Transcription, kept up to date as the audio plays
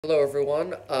Hello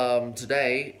everyone,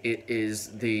 today it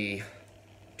is the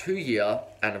 2-year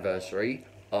anniversary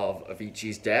of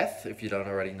Avicii's death. If you don't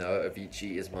already know,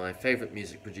 Avicii is my favourite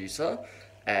music producer,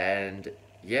 and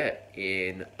yeah,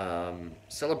 in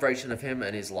celebration of him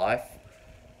and his life,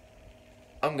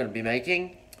 I'm going to be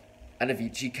making an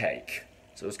Avicii cake.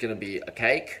 So it's going to be a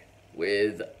cake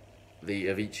with the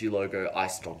Avicii logo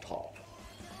iced on top.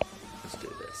 Let's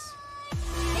do this.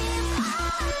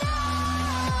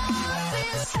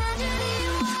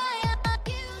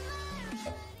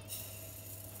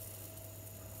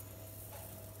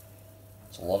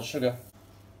 It's a lot of sugar.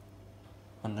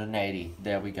 180,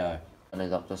 there we go. And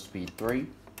it's up to speed 3. Let's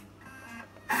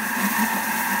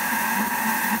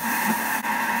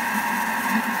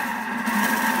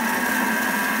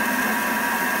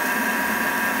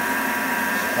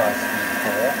try speed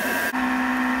 4.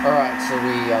 Alright, so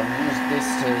we used this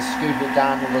to scoop it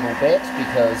down a little bit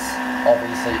because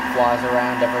obviously it flies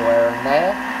around everywhere in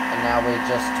there. And now we're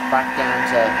just back down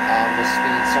to the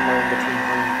speed somewhere in between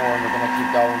 3 and 4, and we're going to keep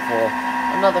going for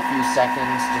another few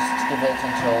seconds, just give it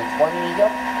until 20.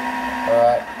 Yep.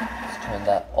 Alright, let's turn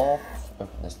that off,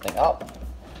 open this thing up,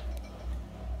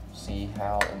 see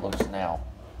how it looks now.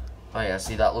 Oh yeah,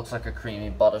 see, that looks like a creamy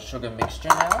butter sugar mixture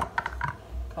now,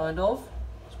 kind of.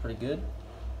 It's pretty good.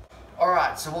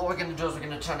 Alright, so what we're going to do is we're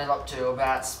going to turn it up to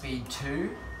about speed 2,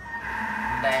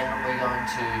 and then we're going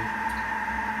to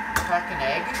crack an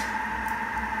egg.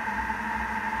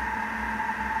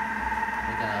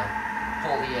 We're going to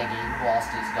pull the egg in whilst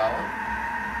it's going.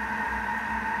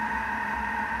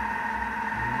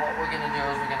 And what we're going to do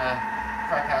is we're going to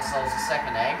crack ourselves a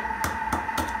second egg.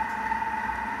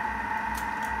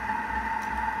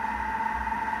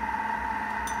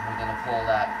 And we're going to pull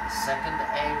that second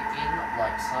egg in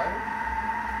like so.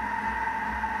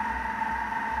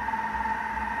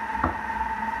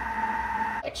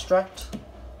 Extract.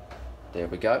 There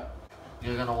we go.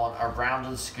 You're going to want a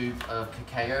rounded scoop of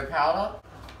cacao powder.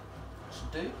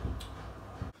 Should do.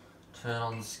 Turn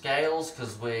on the scales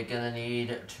because we're going to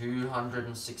need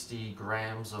 260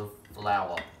 grams of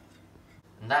flour.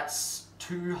 And that's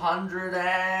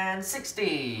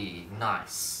 260.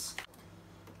 Nice.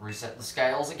 Reset the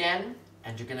scales again,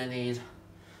 and you're going to need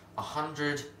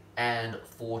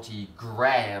 140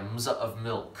 grams of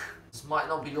milk. This might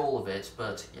not be all of it,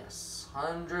 but yes,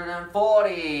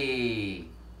 140!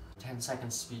 10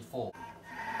 seconds, speed 4.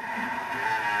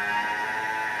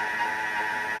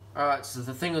 Alright, so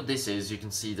the thing with this is, you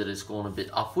can see that it's gone a bit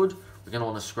upward. We're going to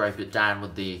want to scrape it down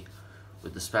with the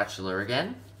spatula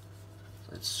again.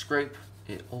 So let's scrape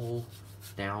it all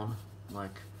down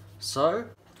like so.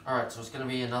 Alright, so it's going to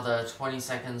be another 20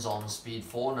 seconds on speed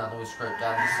 4 now that we've scraped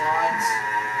down the sides.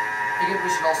 I think we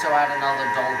should also add another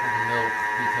dollop of milk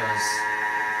because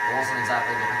it wasn't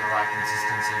exactly looking the right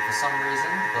consistency for some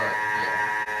reason, but yeah.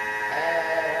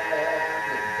 And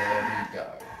there we go.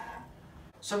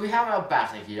 So we have our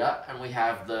batter here, and we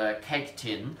have the cake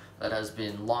tin that has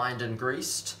been lined and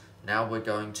greased. Now we're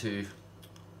going to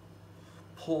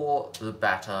pour the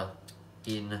batter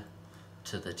in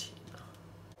to the tin.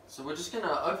 So we're just going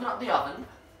to open up the oven.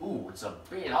 Ooh, it's a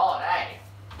bit hot, eh?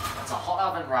 That's a hot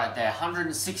oven right there,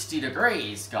 160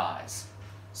 degrees, guys.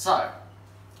 So,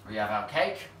 we have our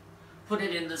cake. Put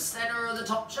it in the center of the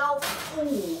top shelf.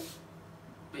 Ooh,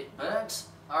 bit burnt.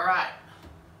 Alright.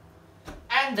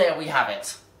 And there we have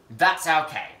it. That's our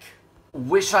cake.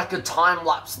 Wish I could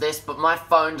time-lapse this, but my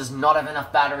phone does not have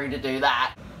enough battery to do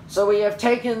that. So we have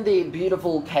taken the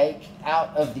beautiful cake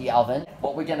out of the oven.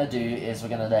 What we're going to do is we're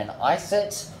going to then ice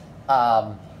it.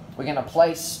 We're going to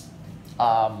place...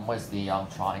 where's the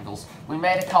triangles? We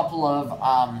made a couple of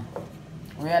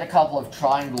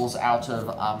triangles out of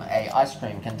a ice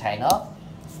cream container,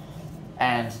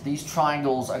 and these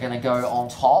triangles are going to go on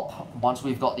top once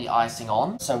we've got the icing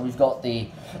on. So we've got the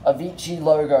Avicii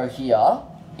logo here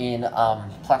in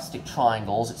plastic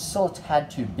triangles. It's still a tad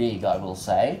too big, I will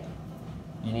say.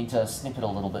 You need to snip it a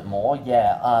little bit more,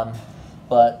 yeah.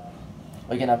 But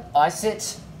we're going to ice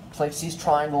it, place these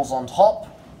triangles on top.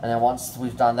 And then once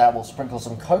we've done that, we'll sprinkle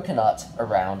some coconut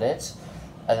around it,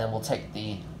 and then we'll take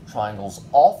the triangles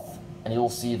off, and you'll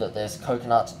see that there's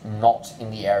coconut not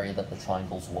in the area that the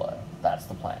triangles were. That's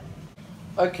the plan.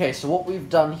 Okay, so what we've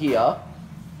done here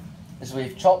is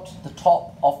we've chopped the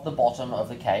top off the bottom of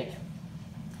the cake,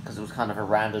 because it was kind of a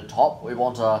rounded top. We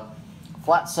want a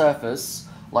flat surface,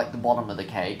 like the bottom of the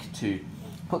cake, to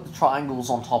put the triangles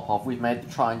on top of. We've made the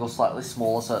triangles slightly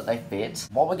smaller so that they fit.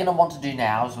 What we're going to want to do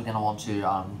now is we're going to want to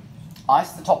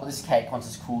ice the top of this cake once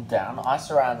it's cooled down,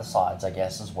 ice around the sides, I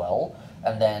guess, as well,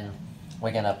 and then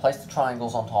we're going to place the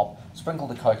triangles on top, sprinkle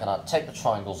the coconut, take the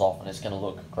triangles off, and it's going to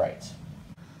look great.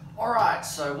 Alright,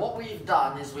 so what we've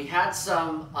done is we had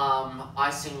some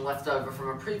icing left over from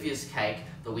a previous cake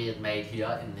that we had made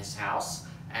here in this house.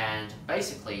 And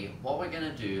basically, what we're going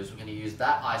to do is we're going to use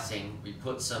that icing, we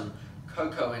put some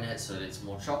cocoa in it so that it's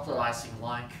more chocolate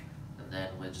icing-like, and then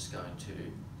we're just going to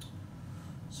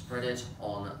spread it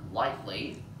on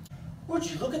lightly. Would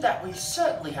you look at that, we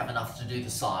certainly have enough to do the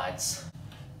sides.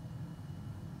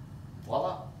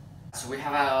 Voila. So we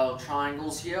have our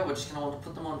triangles here, we're just going to want to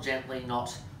put them on gently,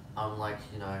 not like,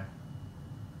 you know,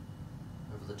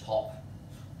 over the top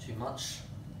too much.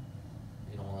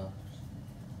 You don't want to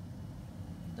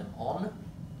put them on.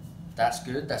 That's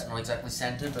good, that's not exactly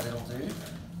centered, but it'll do.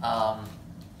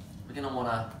 We're going to want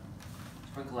to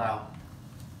sprinkle our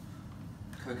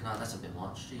coconut, that's a bit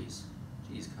much, jeez.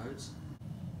 Jeez, codes.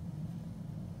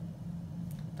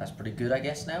 That's pretty good, I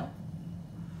guess, now.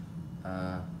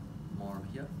 More over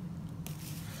here.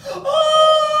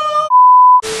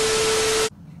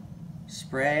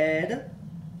 Spread,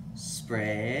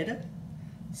 spread,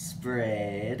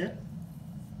 spread.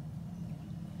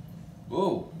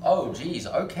 Ooh, oh geez,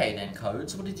 okay then,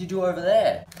 Codes. What did you do over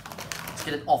there? Let's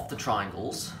get it off the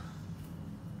triangles.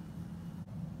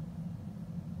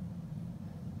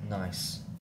 Nice.